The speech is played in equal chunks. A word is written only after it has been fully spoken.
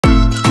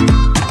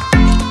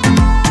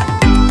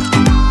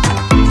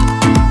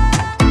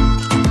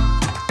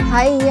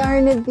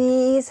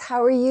ladies,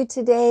 how are you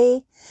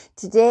today?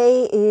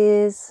 Today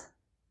is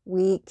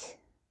week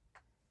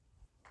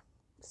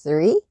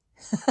 3.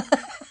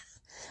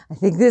 I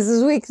think this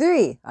is week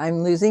 3.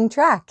 I'm losing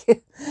track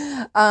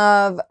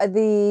of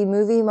the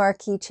movie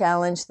Marquee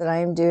challenge that I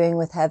am doing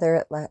with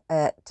Heather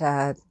at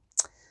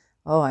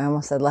oh, I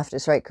almost said Left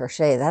is Right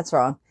Crochet. That's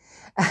wrong.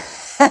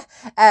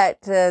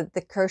 At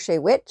the Crochet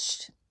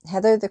Witch.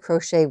 Heather the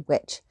Crochet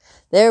Witch.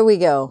 There we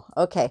go.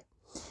 Okay.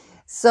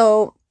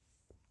 So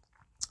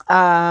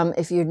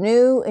if you're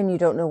new and you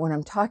don't know what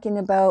I'm talking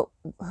about,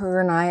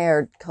 her and I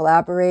are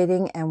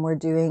collaborating and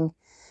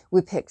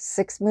we picked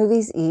 6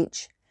 movies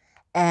each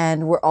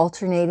and we're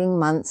alternating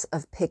months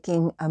of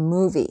picking a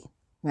movie,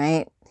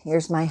 right?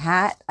 Here's my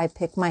hat. I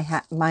pick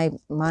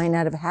mine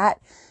out of a hat.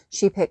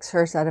 She picks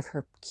hers out of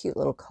her cute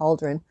little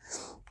cauldron.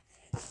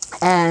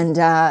 And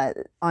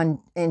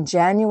in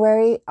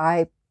January,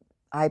 I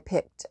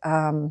picked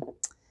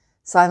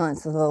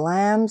Silence of the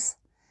Lambs.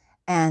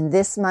 And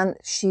this month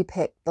she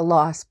picked The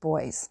Lost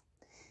Boys.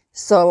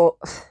 So,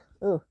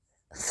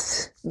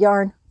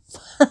 yarn.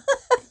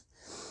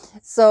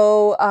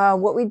 So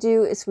what we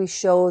do is we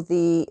show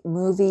the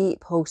movie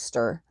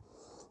poster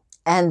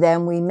and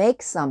then we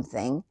make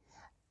something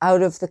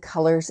out of the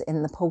colors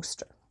in the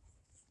poster.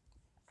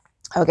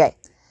 Okay,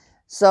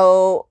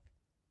 so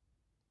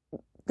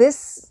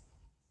this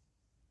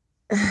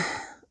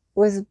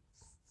was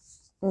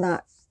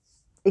not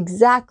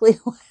exactly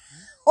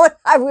what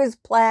I was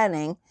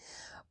planning,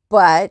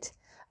 but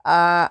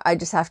I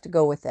just have to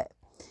go with it.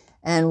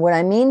 And what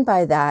I mean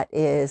by that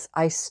is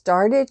I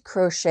started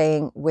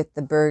crocheting with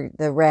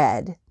the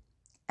red,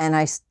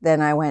 and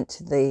then I went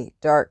to the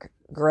dark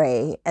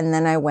gray, and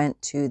then I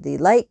went to the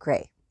light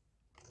gray.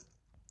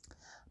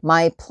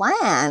 My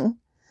plan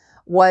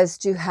was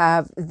to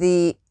have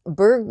the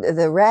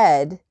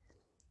red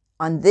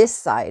on this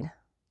side.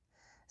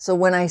 So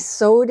when I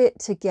sewed it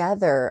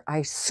together,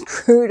 I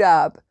screwed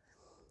up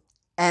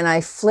and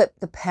I flipped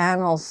the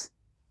panels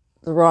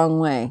the wrong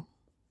way.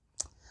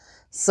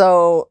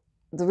 So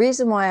the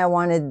reason why I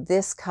wanted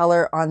this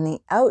color on the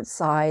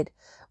outside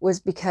was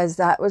because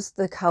that was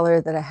the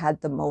color that I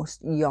had the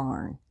most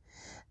yarn.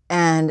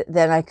 And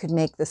then I could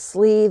make the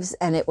sleeves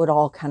and it would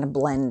all kind of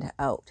blend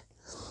out.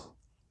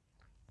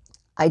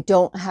 I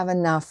don't have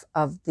enough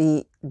of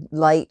the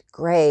light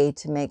gray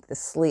to make the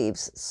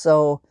sleeves.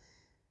 So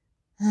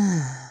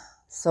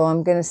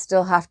I'm going to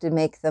still have to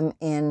make them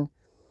in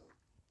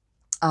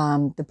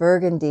the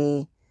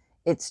burgundy.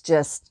 It's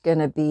just going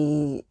to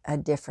be a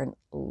different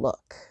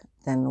look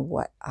than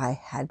what I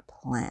had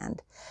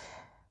planned.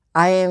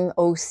 I am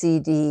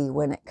OCD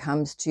when it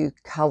comes to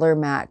color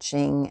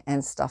matching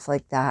and stuff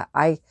like that.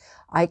 I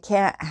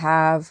can't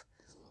have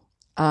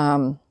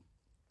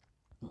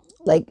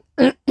like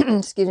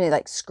excuse me,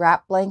 like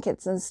scrap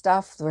blankets and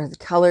stuff where the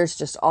colors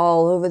just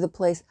all over the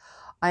place.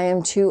 I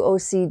am too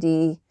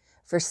OCD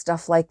for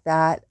stuff like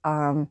that.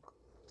 I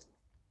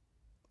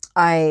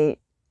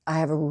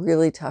have a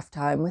really tough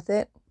time with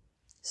it.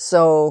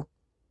 So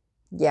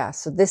yeah,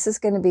 so this is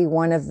going to be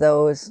one of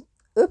those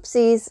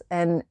oopsies,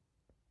 and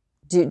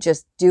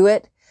just do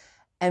it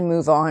and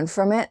move on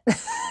from it.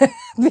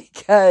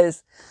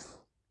 Because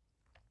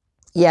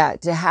yeah,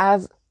 to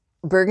have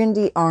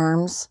burgundy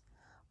arms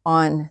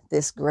on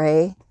this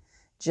gray,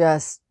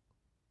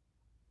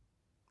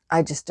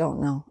 I just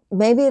don't know.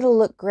 Maybe it'll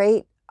look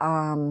great.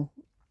 I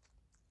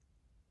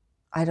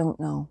don't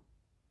know.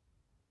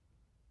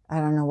 I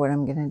don't know what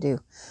I'm going to do.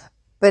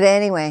 But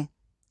anyway,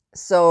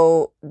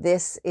 so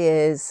this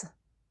is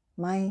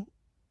my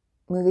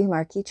movie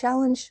Marquee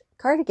challenge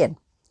cardigan.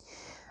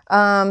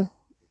 It's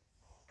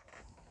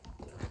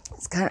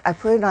I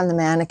put it on the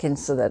mannequin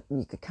so that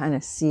you could kind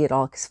of see it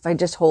all, because if I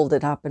just hold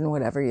it up and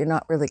whatever, you're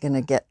not really going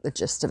to get the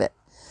gist of it.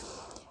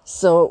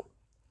 So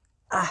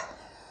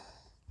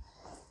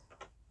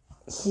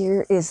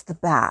here is the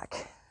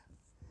back.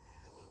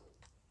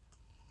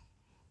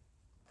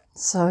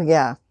 So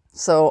yeah,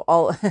 so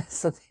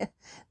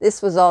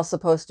this was all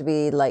supposed to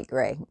be light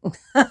gray.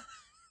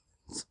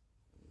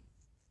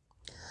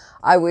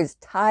 I was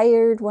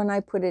tired when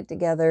I put it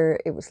together.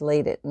 It was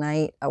late at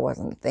night. I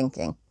wasn't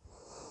thinking.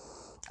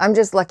 I'm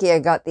just lucky I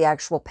got the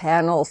actual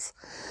panels.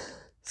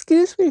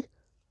 Excuse me.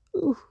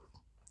 Ooh.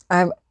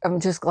 I'm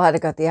just glad I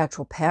got the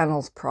actual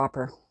panels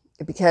proper,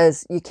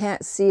 because you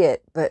can't see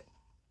it, but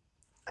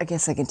I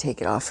guess I can take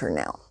it off for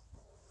now.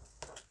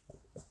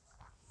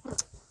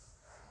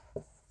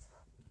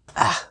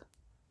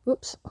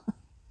 Oops.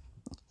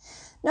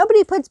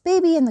 Nobody puts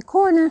baby in the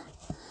corner.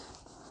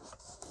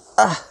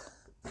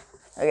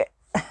 Okay.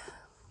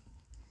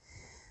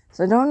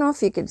 So I don't know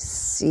if you could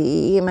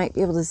see. You might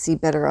be able to see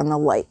better on the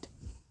light.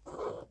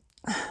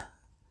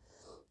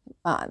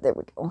 There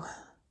we go.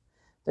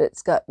 But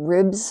it's got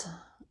ribs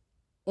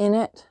in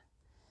it,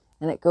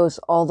 and it goes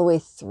all the way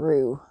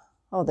through.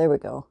 Oh, there we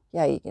go.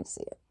 Yeah, you can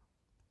see it.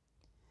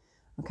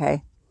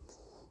 Okay.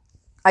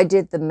 I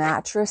did the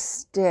mattress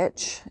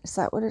stitch. Is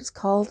that what it's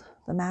called?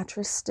 The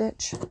mattress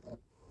stitch.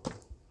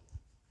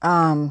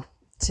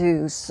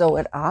 To sew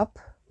it up.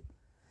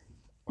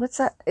 What's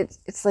that?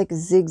 It's like a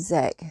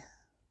zigzag.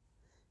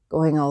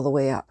 going all the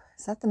way up.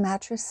 Is that the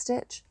mattress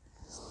stitch?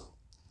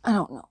 I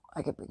don't know.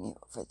 I could bring you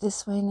over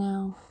this way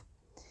now.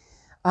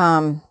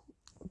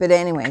 But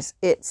anyways,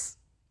 it's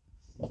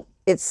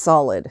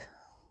solid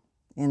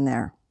in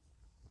there.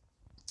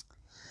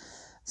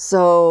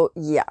 So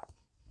yeah.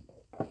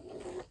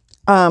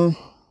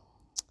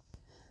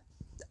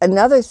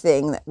 Another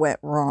thing that went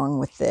wrong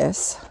with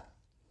this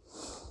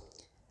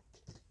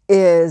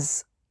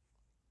is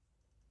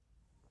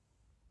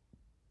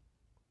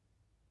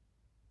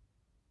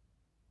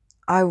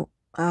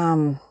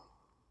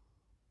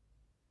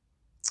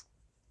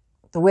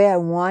the way I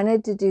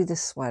wanted to do the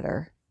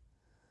sweater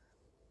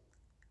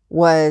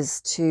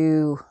was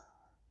to,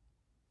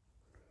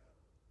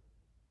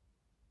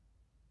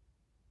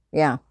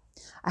 I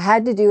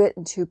had to do it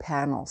in 2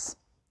 panels.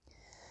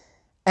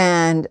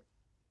 And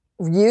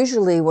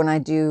usually when I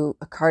do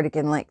a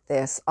cardigan like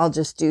this, I'll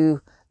just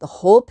do the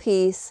whole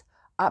piece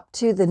up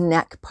to the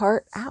neck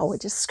part. Ow, I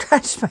just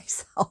scratched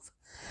myself.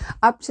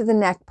 Up to the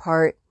neck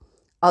part,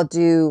 I'll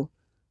do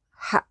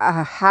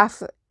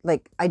half,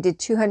 like I did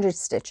 200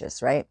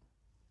 stitches, right?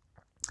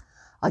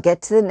 I'll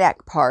get to the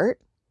neck part,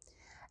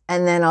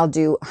 and then I'll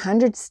do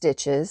 100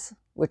 stitches,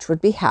 which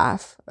would be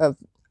half of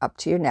up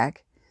to your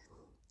neck.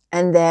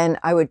 And then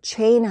I would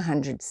chain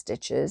 100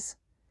 stitches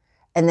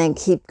and then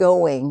keep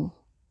going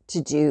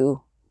to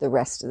do the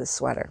rest of the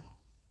sweater.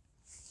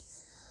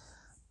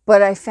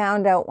 But I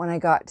found out when I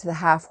got to the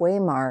halfway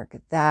mark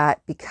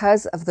that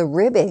because of the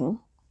ribbing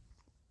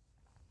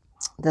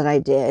that I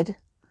did,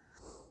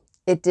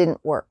 it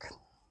didn't work.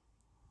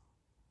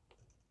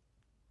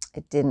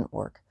 It didn't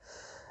work.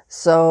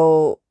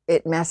 So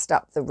it messed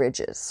up the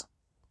ridges.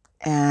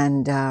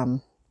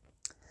 And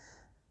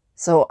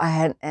so I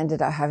had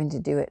ended up having to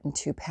do it in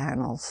 2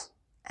 panels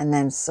and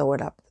then sew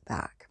it up the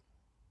back,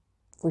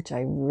 which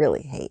I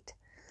really hate.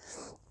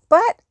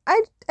 But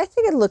I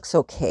think it looks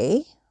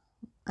okay.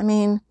 I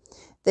mean,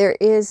 there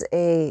is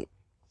a,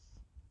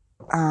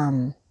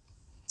 you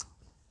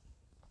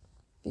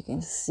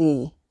can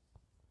see,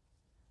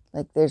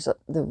 like there's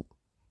the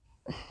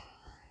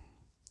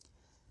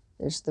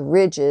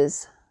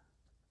ridges,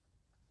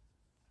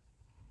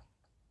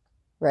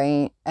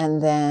 right?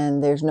 And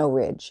then there's no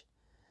ridge.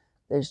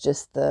 There's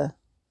just the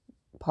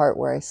part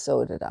where I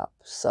sewed it up.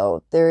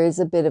 So there is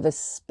a bit of a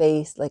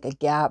space, like a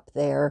gap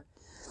there,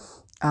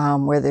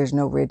 where there's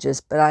no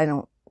ridges, but I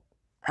don't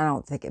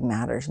think it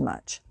matters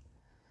much.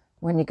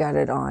 When you got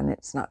it on,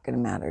 it's not going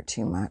to matter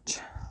too much.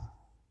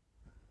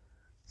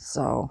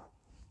 So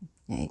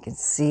yeah, you can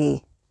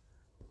see.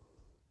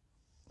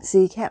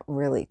 See, you can't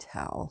really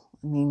tell.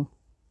 I mean,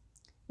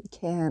 you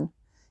can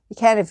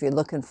if you're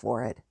looking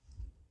for it,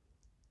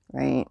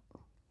 right?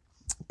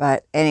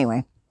 But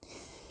anyway.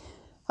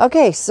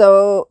 Okay,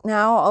 so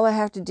now all I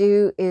have to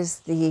do is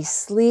the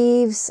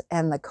sleeves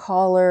and the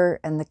collar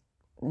and the,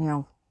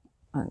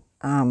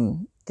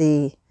 I'm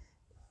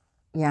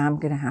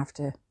going to have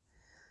to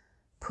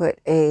put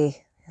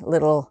a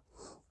little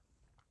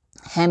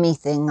hemmy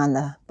thing on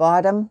the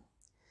bottom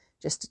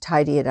just to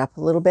tidy it up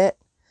a little bit.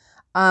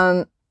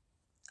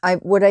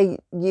 What I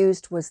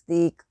used was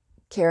the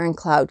Karen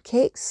Cloud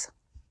Cakes.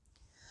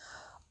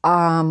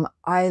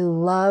 I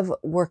love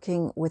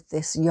working with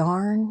this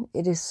yarn.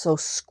 It is so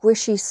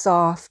squishy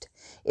soft.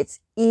 It's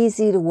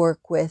easy to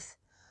work with.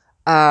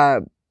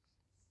 I'm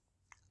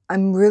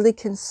really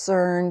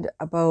concerned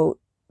about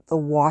the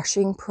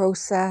washing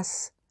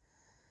process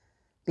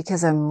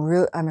because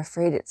I'm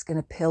afraid it's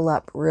going to pill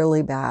up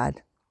really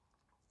bad.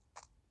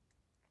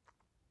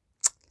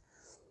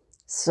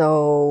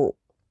 So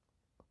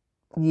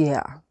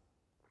yeah.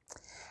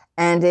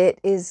 And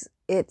it's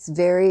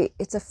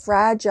a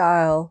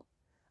fragile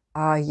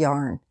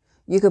yarn.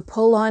 You could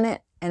pull on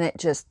it and it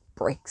just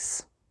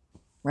breaks,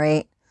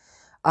 right?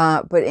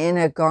 But in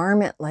a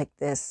garment like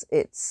this,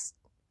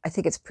 I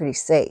think it's pretty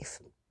safe.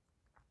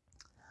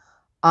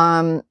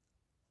 I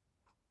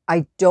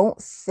don't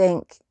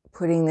think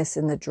putting this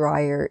in the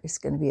dryer is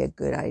going to be a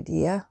good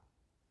idea.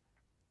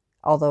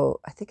 Although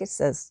I think it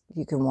says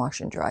you can wash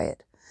and dry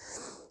it.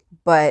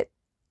 But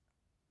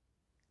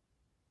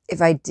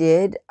if I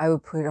did, I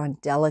would put it on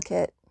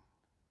delicate.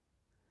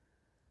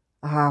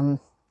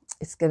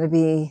 It's going to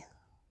be,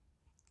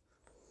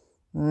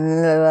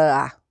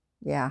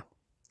 yeah.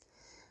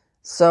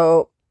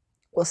 So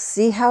we'll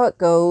see how it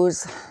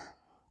goes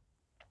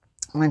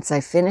once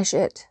I finish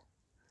it.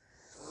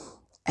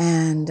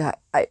 And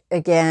I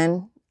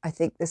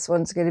think this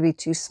one's going to be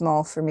too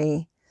small for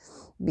me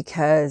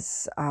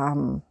because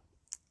I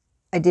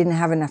didn't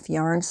have enough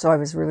yarn. So I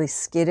was really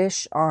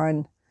skittish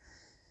on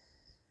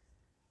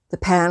the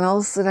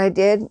panels that I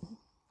did.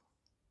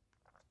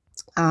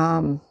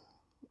 I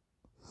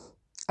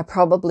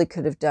probably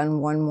could have done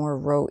one more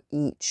row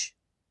each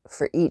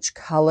for each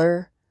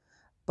color,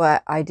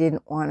 but I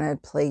didn't want to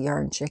play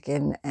yarn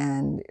chicken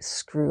and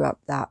screw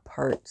up that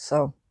part.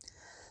 So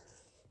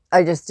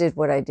I just did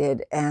what I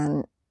did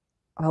and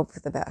hope for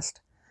the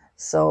best.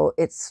 So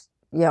it's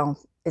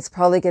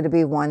probably going to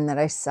be one that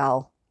I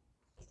sell.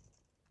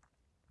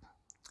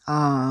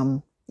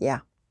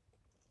 Yeah.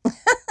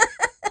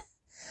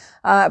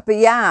 But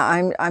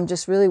yeah, I'm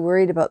just really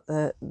worried about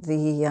the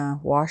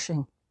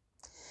washing.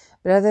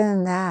 But other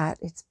than that,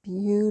 it's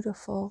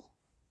beautiful.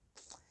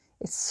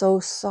 It's so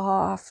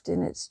soft,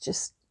 and it's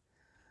just,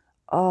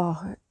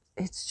 oh,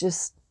 it's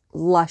just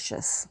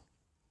luscious,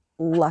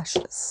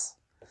 luscious.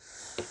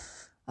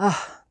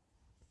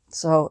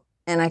 So,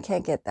 and I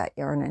can't get that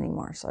yarn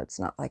anymore, so it's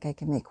not like I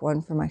can make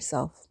one for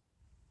myself.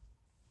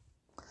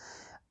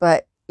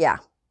 But yeah,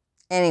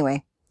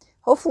 anyway,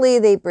 hopefully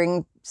they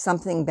bring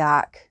something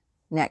back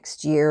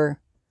next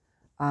year.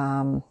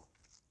 And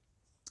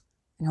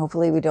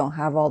hopefully we don't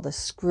have all the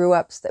screw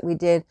ups that we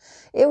did.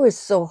 It was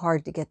so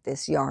hard to get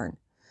this yarn.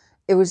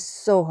 It was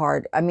so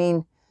hard. I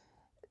mean,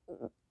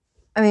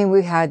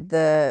 we had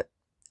the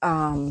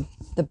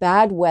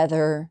bad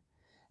weather,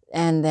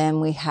 and then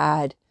we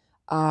had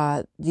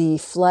the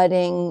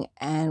flooding,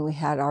 and we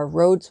had our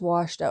roads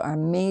washed out, our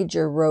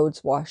major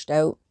roads washed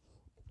out.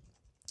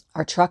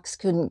 Our trucks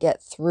couldn't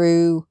get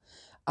through.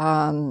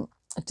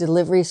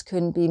 Deliveries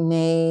couldn't be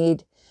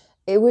made.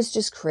 It was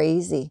just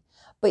crazy.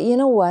 But you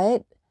know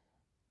what?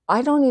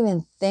 I don't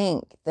even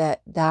think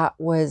that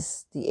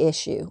was the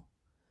issue.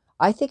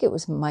 I think it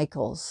was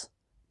Michael's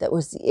that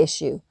was the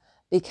issue,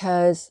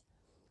 because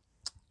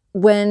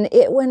when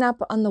it went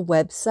up on the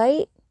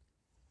website,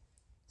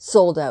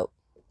 sold out.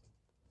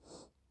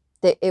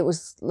 It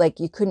was like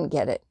you couldn't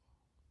get it.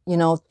 You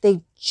know,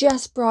 they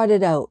just brought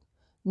it out.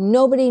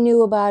 Nobody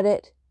knew about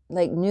it,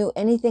 like knew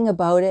anything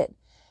about it.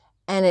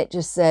 And it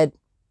just said,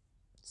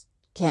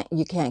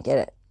 you can't get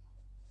it.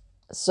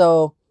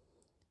 So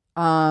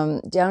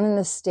down in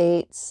the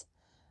States,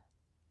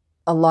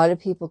 a lot of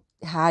people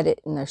had it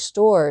in their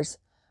stores,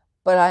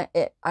 but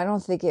I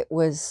don't think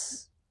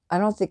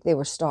they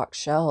were stocked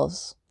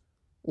shelves,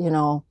 you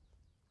know.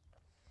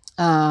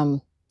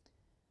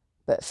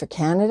 But for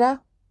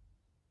Canada,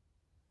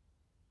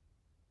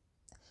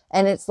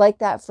 and it's like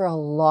that for a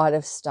lot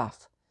of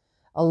stuff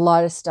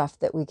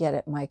that we get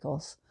at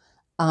Michael's.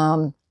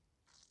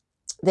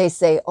 They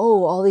say,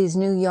 oh, all these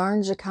new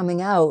yarns are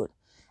coming out,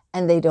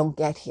 and they don't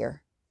get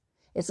here.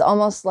 It's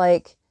almost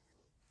like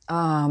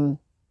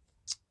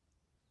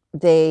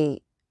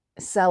they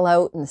sell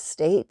out in the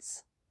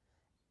States,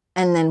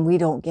 and then we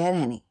don't get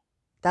any.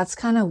 That's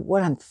kind of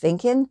what I'm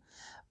thinking.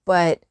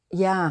 But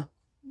yeah,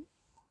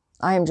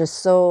 I am just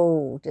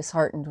so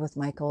disheartened with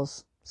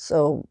Michael's.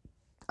 So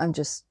I'm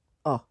just,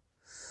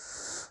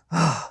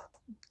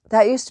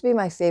 that used to be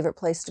my favorite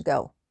place to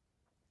go.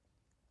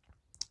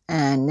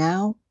 And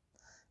now,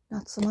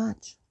 not so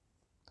much.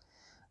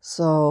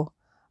 So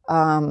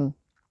I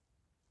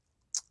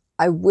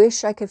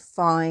wish I could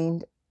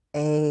find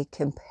a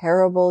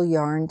comparable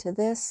yarn to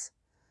this.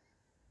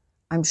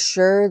 I'm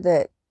sure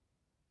that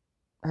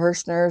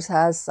Hirschner's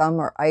has some,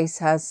 or Ice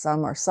has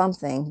some, or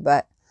something,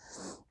 but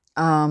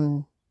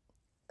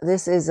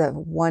this is a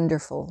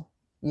wonderful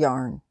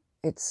yarn.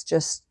 It's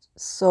just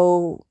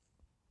so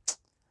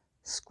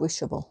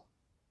squishable,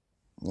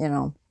 you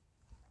know.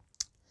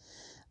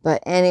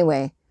 But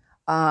anyway,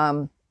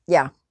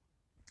 yeah.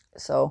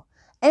 So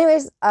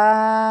anyways,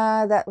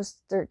 that was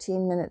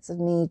 13 minutes of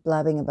me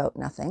blabbing about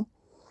nothing.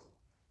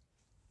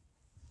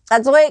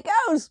 That's the way it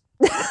goes.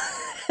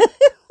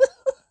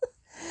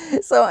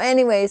 So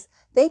anyways,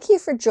 thank you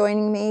for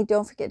joining me.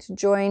 Don't forget to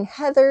join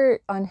Heather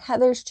on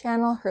Heather's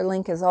channel. Her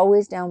link is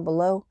always down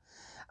below.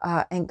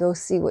 And go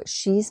see what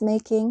she's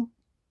making.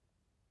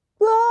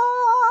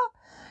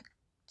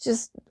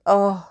 Just,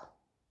 oh,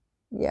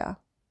 yeah.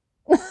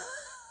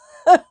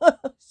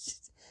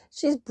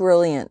 She's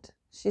brilliant.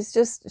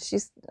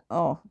 She's,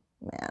 oh,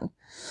 man.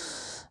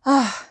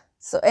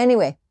 So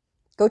anyway,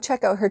 go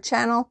check out her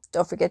channel.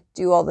 Don't forget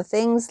to do all the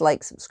things,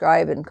 like,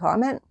 subscribe, and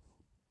comment.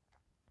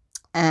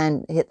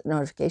 And hit the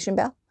notification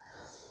bell.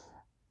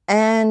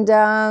 And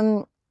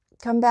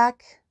come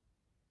back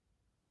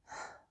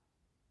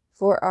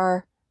for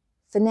our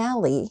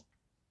finale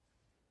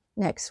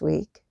next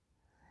week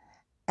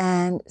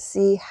and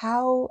see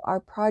how our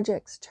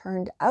projects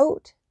turned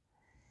out.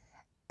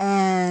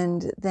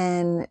 And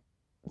then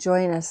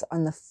join us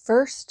on the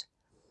first.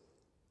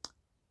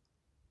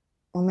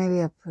 Well,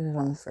 maybe I'll put it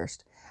on the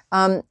first.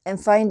 And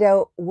find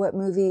out what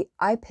movie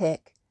I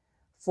pick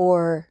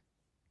for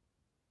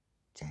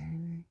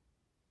January,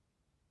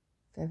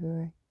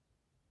 February,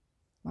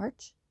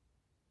 March?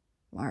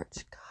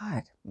 March.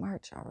 God,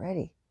 March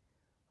already.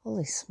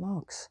 Holy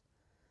smokes.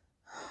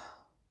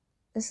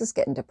 This is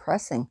getting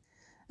depressing.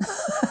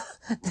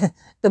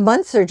 The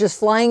months are just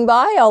flying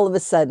by all of a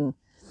sudden.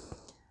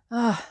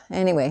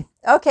 Anyway,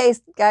 okay,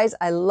 guys,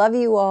 I love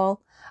you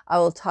all. I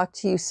will talk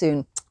to you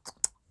soon.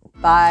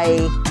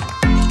 Bye.